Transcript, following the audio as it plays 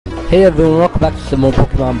Hey everyone, welcome back to some more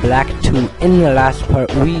Pokemon Black 2. In the last part,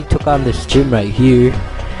 we took on this gym right here.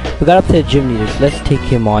 We got up to the gym leaders. Let's take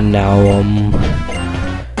him on now.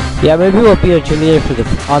 Yeah, maybe we'll be a gym leader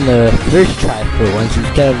for on the first try for once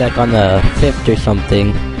instead of like on the 5th or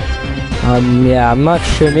something. Yeah, I'm not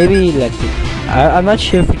sure. Maybe like I'm not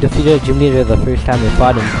sure if we defeated a gym leader the first time we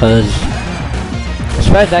fought him, because as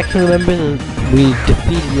far as I can remember, we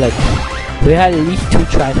defeated we had at least 2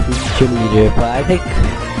 tries for each gym leader, but I think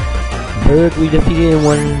Bird we defeated in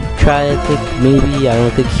 1 try, I think, maybe, I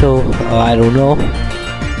don't think so, I don't know.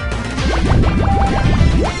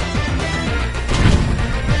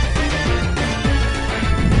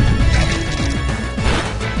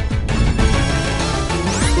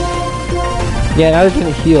 Yeah, and I was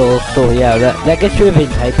gonna heal, so yeah, that gets rid of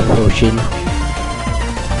his Hyper Potion.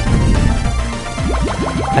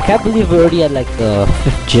 I can't believe we're already at like the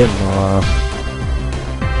 5th gym,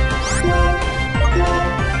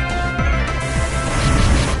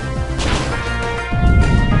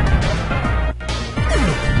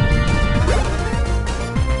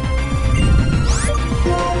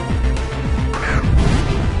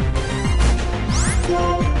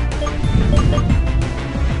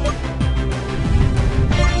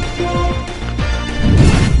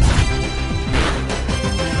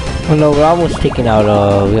 Oh no, we're almost taken out,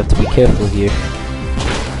 we have to be careful here.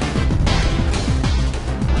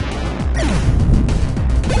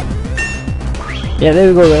 Yeah, there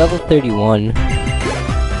we go, we're level 31.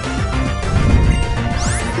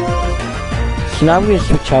 So now I'm gonna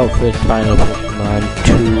switch out for his final Pokemon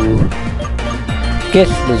to, I guess,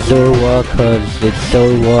 the Zorua, cause it's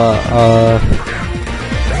Zorua,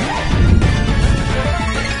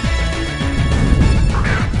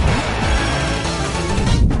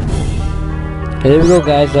 there we go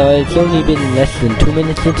guys, it's only been less than 2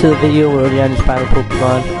 minutes into the video, we're already on his final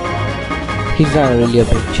Pokemon. He's not really a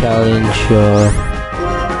big challenge,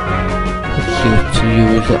 let's see what to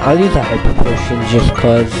use. I'll use a Hyper Potion just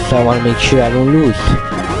cause I want to make sure I don't lose.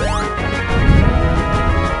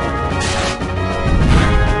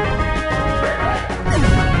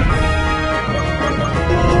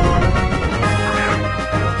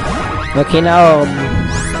 Okay, now,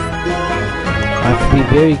 I have to be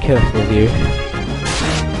very careful here.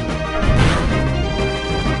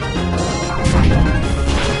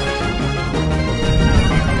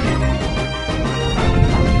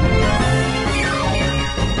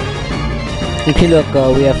 Okay, look,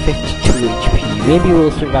 we have 52 HP. Maybe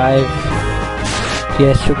we'll survive.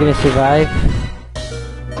 Yes, we're gonna survive.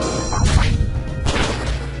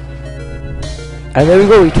 And there we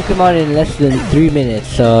go, we took him on in less than 3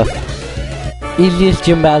 minutes. Easiest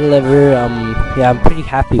gym battle ever. Yeah, I'm pretty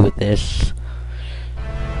happy with this.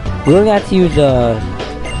 We're gonna have to use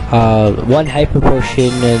 1 Hyper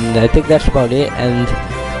Potion, and I think that's about it. And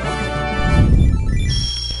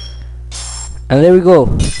there we go,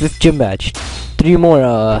 5th gym badge. 3 more,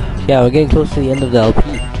 yeah, we're getting close to the end of the LP.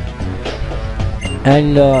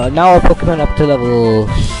 And now our Pokemon up to level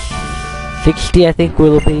 60, I think,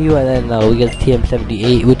 will obey you, and then we get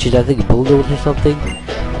TM78, which is, I think, Bulldoze or something.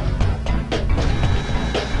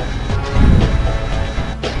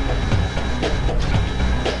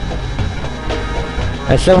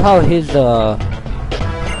 And somehow his,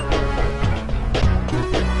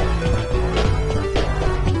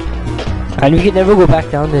 and we can never go back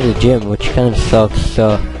down to the gym, which kind of sucks,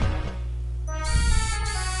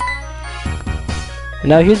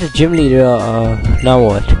 Now here's the gym leader, now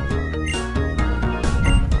what?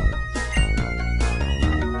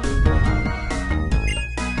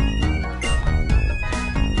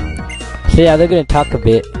 So yeah, they're gonna talk a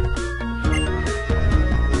bit.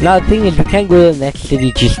 Now the thing is, we can't go to the next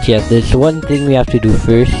city just yet. There's one thing we have to do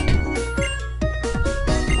first.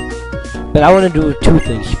 But I want to do 2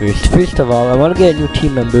 things first. First of all, I want to get a new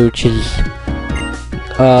team member, which is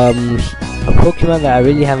a Pokemon that I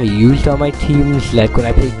really haven't used on my teams, like when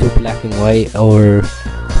I played through Black and White or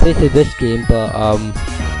played through this game. But I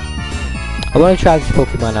want to try this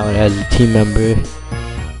Pokemon out as a team member.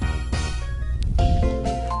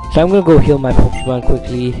 So I'm gonna go heal my Pokemon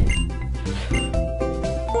quickly.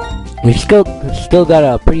 We've still got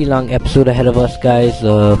a pretty long episode ahead of us, guys.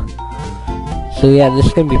 So yeah, this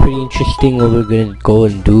is gonna be pretty interesting what we're gonna go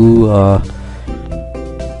and do.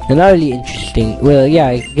 And not really interesting. Well, yeah,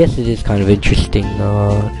 I guess it is kind of interesting.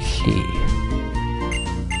 Let's see.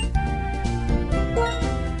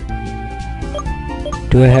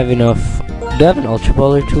 Do I have enough? Do I have an Ultra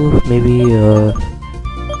Ball or 2? Maybe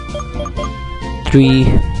 3.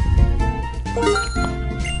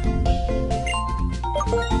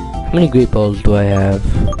 How many Great Balls do I have?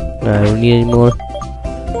 No, I don't need any more.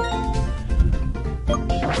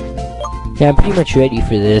 Yeah, I'm pretty much ready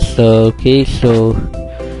for this. Okay, so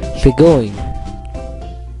let's get going.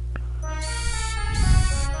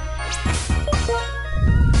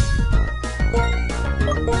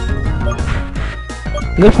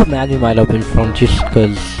 I'm gonna put Magnemite up in front just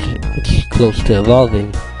because it's close to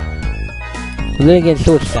evolving. And then again,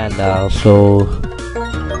 so is Sandile, so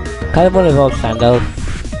kind of want to evolve Sandile.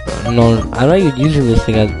 No, I'm not even using this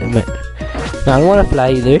thing. No, I don't want to fly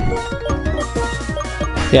either.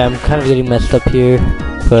 Yeah, I'm kind of getting messed up here,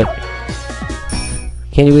 but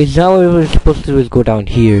anyways, now what we're supposed to do is go down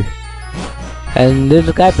here. And there's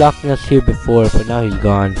a guy blocking us here before, but now he's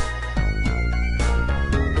gone.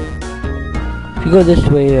 If you go this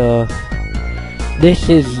way, this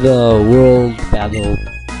is the World Battle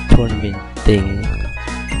Tournament thing.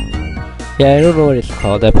 Yeah, I don't know what it's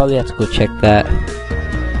called. I probably have to go check that.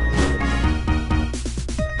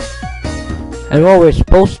 And what we're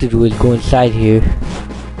supposed to do is go inside here.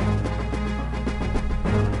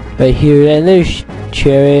 Right here, and there's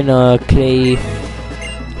Sharon, Clay,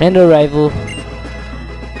 and a rival.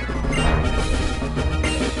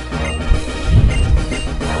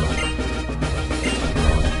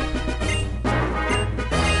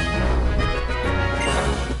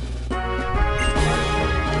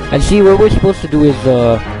 And see, what we're supposed to do is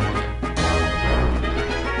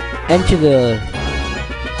enter the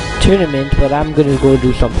tournament, but I'm gonna go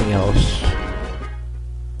do something else.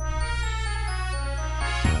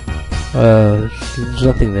 There's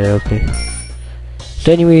nothing there, okay.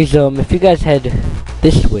 So anyways, if you guys head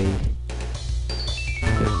this way,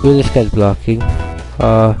 where this guy's blocking,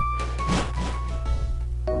 come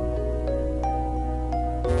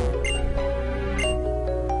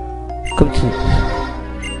to,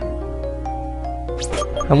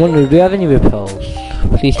 I'm wondering, do we have any repels?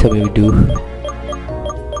 Please tell me we do.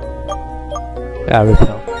 Yeah,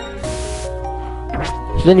 repel.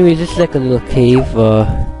 So anyways, this is like a little cave,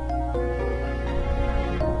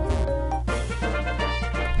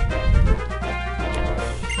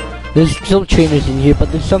 there's still trainers in here, but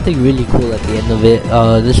there's something really cool at the end of it.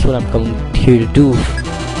 This is what I'm coming here to do.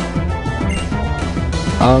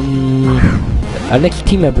 Our next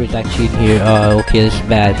team member is actually in here. Okay, this is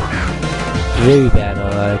bad. Very bad.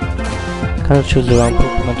 Kind of chose the wrong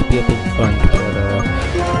Pokemon to be up in front, but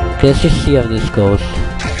okay, let's just see how this goes.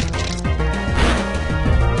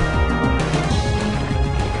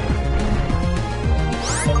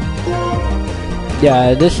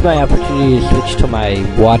 Yeah, this is my opportunity to switch to my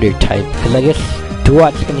water type, because I guess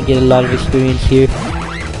Duat's gonna get a lot of experience here.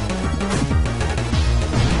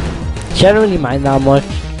 So I don't really mind that much,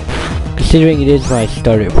 considering it is my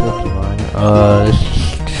starter Pokemon. Let's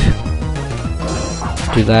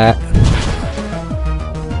just do that.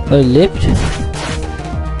 Lived.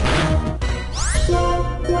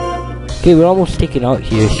 Okay, we're almost taken out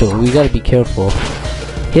here, so we gotta be careful.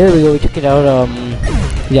 Here we go, we took it out,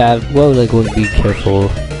 yeah, well, like, we'll be careful.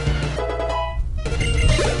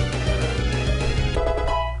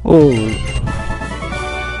 Oh,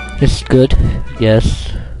 it's good,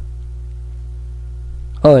 yes.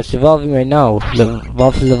 Oh, it's evolving right now.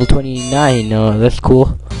 Evolved to level 29, that's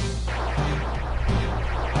cool.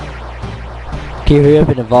 Okay, hurry up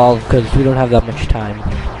and evolve, because we don't have that much time.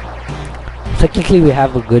 Technically, we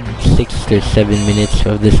have a good 6 or 7 minutes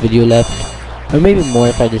of this video left. Or maybe more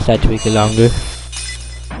if I decide to make it longer.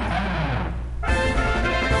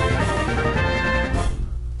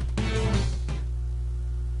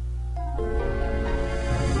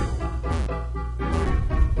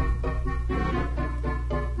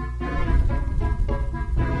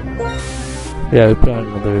 Yeah, we put on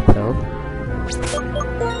another repel.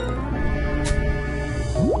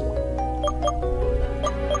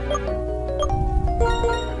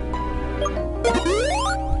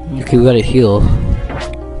 Okay, we gotta heal.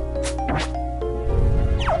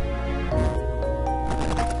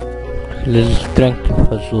 There's a strength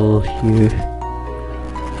puzzle here.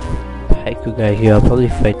 Haiku guy here. I'll probably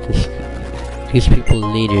fight these people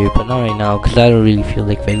later, but not right now, because I don't really feel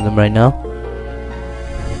like fighting them right now.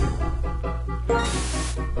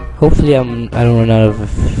 Hopefully I don't run out of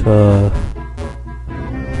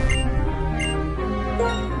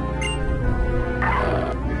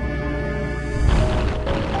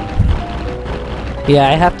yeah,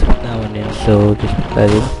 I have to put that one in, so just put that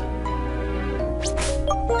in.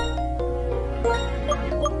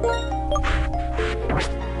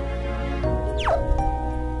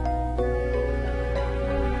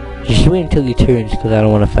 Just wait until he turns, because I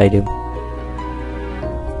don't want to fight him.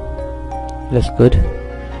 That's good.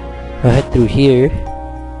 I'll head through here.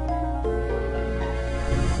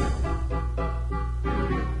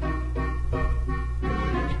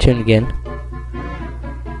 Turn again.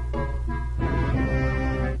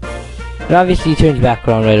 And obviously he turns back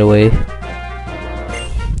around right away.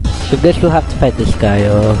 So guess we'll have to fight this guy,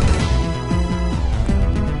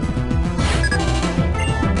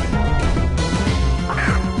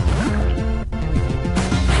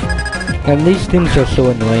 And these things are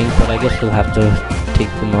so annoying, but I guess we'll have to take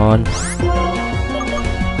them on.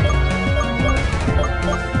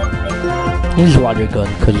 Use water gun,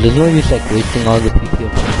 cause there's no use like wasting all the PP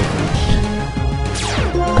of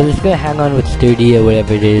cause it's gonna hang on with sturdy or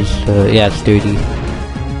whatever it is. Yeah, sturdy.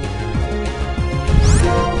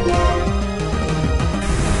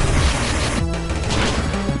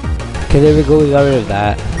 Okay, there we go. We got rid of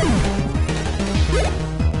that.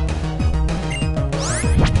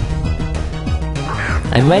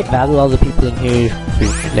 I might battle all the people in here for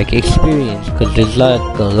like experience, cause there's a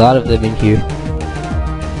lot of them in here.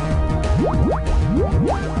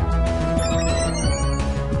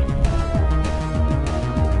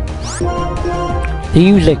 They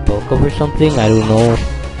use like bulk up or something, I don't know.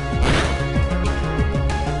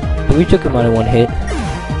 But we took him out in one hit.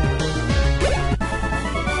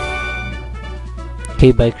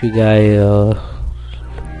 Okay, biker guy,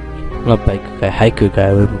 not biker guy, hiker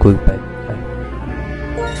guy, I'm going biker guy.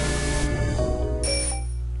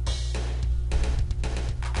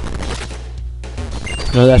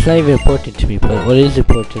 No, that's not even important to me, but what is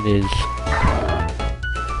important is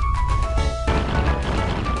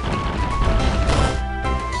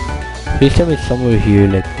please tell me it's somewhere here,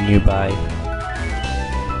 like nearby.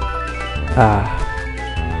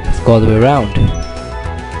 Let's go all the way around.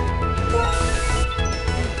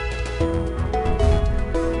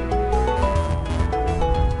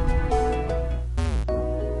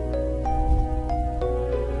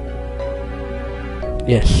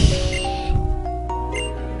 Yes.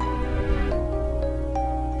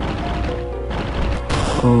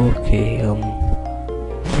 Okay,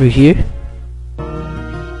 through here?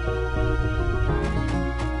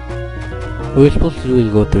 What we're supposed to do is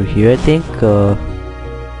go through here, I think,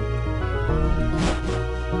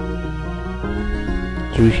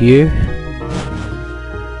 through here.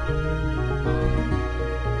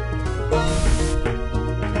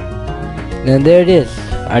 And there it is.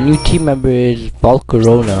 Our new team member is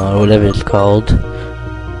Volcarona, or whatever it's called.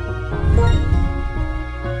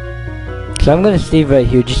 So I'm gonna stay right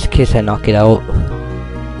here just in case I knock it out.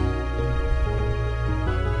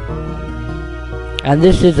 And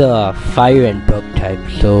this is a fire and bug type,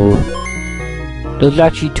 so those are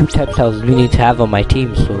actually two types I was meaning to have on my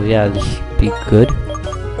team, so yeah, this would be good.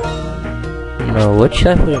 No, what should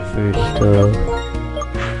I put in first?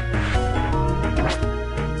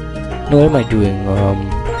 No, what am I doing?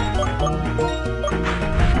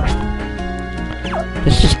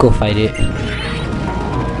 Let's just go fight it.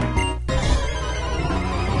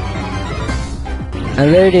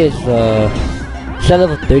 And there it is, it's at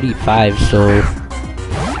level 35, so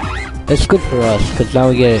that's good for us, because now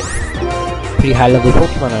we get pretty high level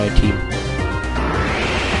Pokemon on our team.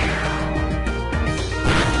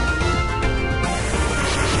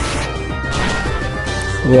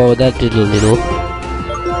 Whoa, that did a little.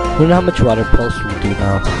 I wonder how much Water Pulse will do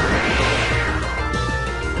now.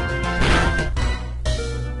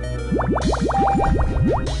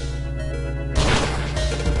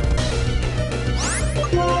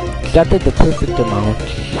 That did the perfect amount.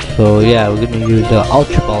 So yeah, we're gonna use the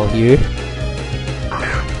Ultra Ball here.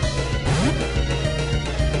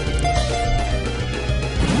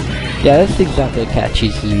 Yeah, that's exactly how Cat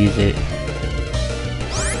Cheese use it.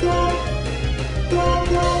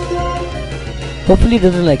 Hopefully it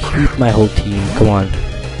doesn't like shoot my whole team, come on.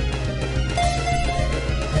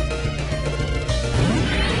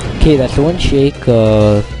 Okay, that's the one shake,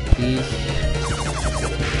 please.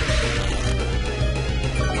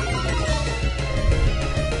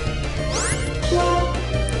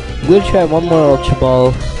 I'm gonna try one more Ultra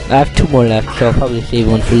Ball. I have two more left, so I'll probably save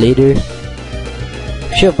one for later.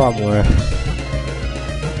 Should have bought more.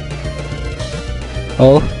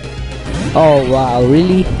 Oh. Oh wow,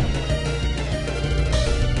 really?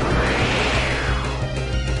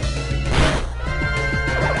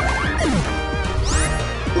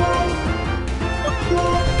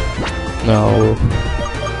 No.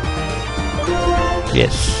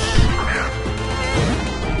 Yes.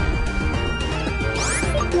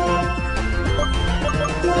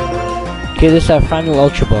 Okay, this is our final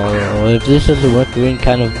Ultra Ball. If this doesn't work, we're in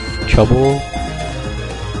kind of trouble.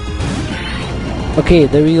 Okay,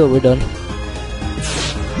 there we go, we're done.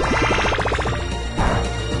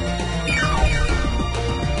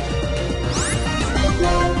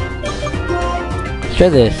 Let's try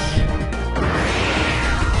this.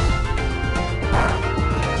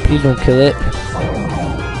 Please don't kill it.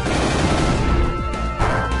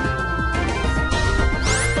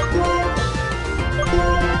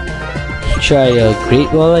 try a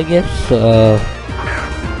Great Wall, I guess.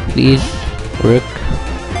 Please work.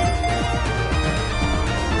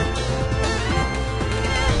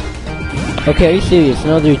 Okay, are you serious?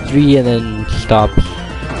 Another 3 and then stops.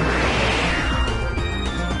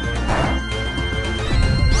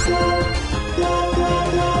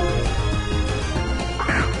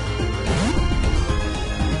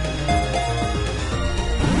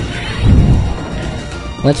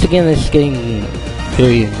 Once again, it's getting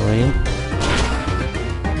very annoying.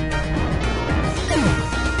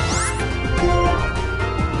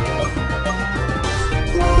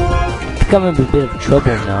 I think I'm in a bit of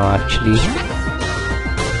trouble now, actually.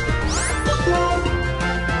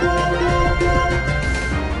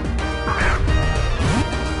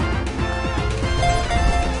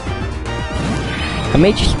 I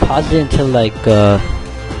may just pause it until like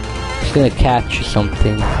it's gonna catch or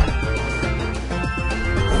something.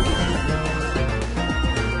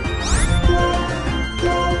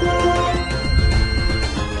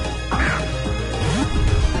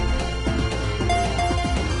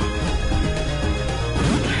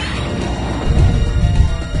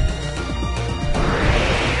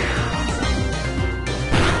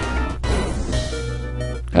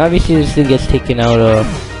 Obviously this thing gets taken out of.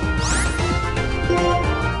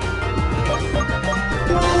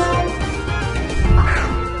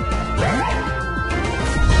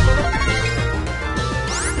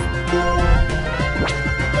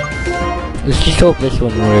 Let's just hope this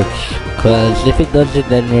one works, cause if it doesn't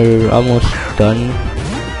then we're almost done.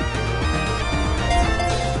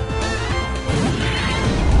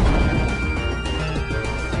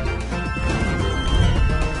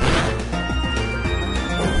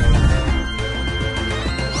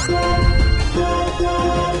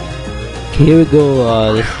 Here we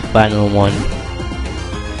go, this is the final one.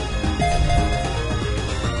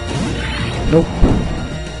 Nope.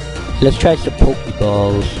 Let's try some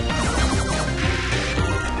Pokeballs.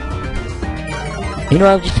 You know,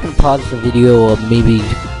 I'm just gonna pause the video, or maybe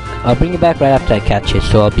I'll bring it back right after I catch it,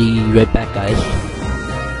 so I'll be right back, guys.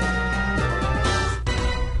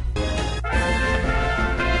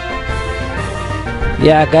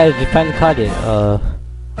 Yeah, guys, we finally caught it.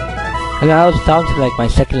 And I was down to like my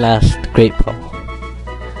second last Great Ball.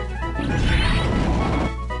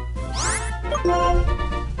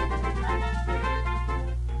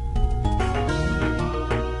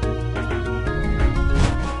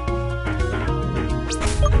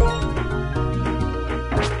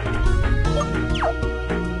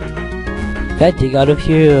 Can I dig out of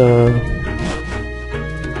here?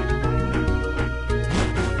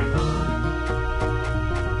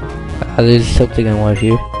 There's something I want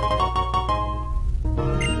here.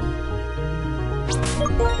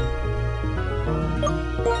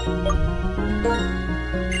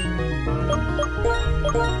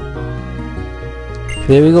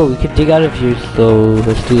 There we go, we can dig out of here, so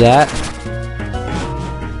let's do that.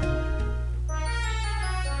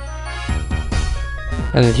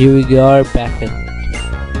 And here we are back at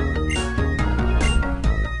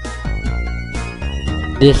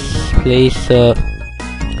this place.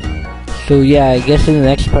 So yeah, I guess in the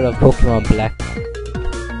next part of Pokemon Black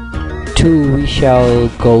 2 we shall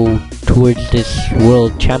go towards this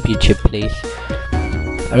World Championship place.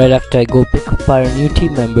 Right after I go pick up our new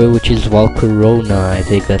team member, which is Volcarona, I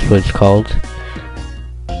think that's what it's called.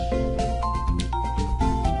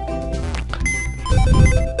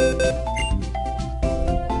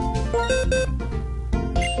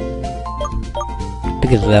 I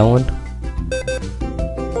think it's that one.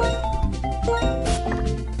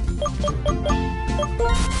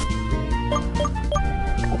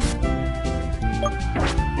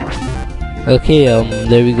 Okay,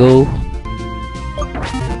 there we go.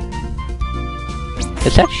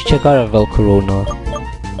 Let's actually check out our Volcarona.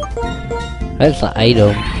 That's an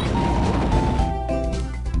item.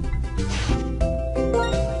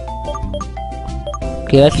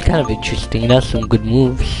 Okay, that's kind of interesting. That's some good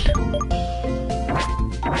moves.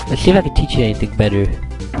 Let's see if I can teach you anything better.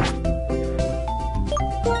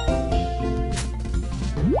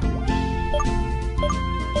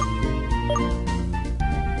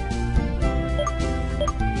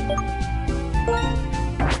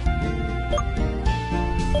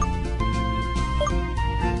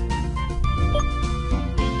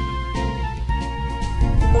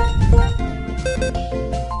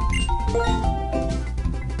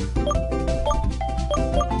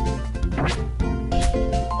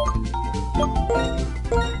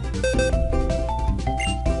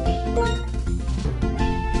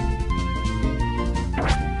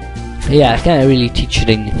 Yeah, I can't really teach it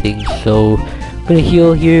anything, so I'm gonna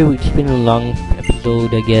heal here. It's been a long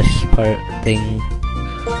episode, I guess, part thing.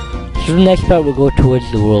 So the next part we'll go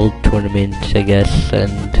towards the world tournament, I guess,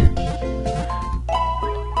 and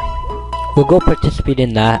we'll go participate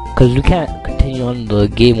in that, because we can't continue on the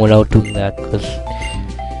game without doing that, because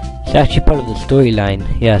it's actually part of the storyline.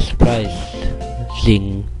 Yeah,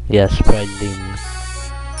 surprising. Yeah, surprising.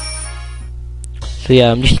 So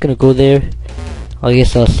yeah, I'm just gonna go there. I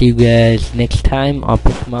guess I'll see you guys next time on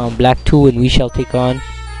Pokemon Black 2, and we shall take on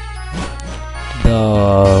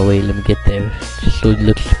the... wait, let me get there, just so it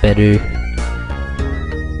looks better.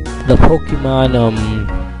 The Pokemon,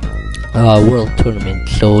 World Tournament.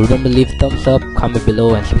 So remember to leave a thumbs up, comment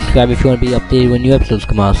below, and subscribe if you want to be updated when new episodes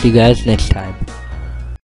come out. See you guys next time.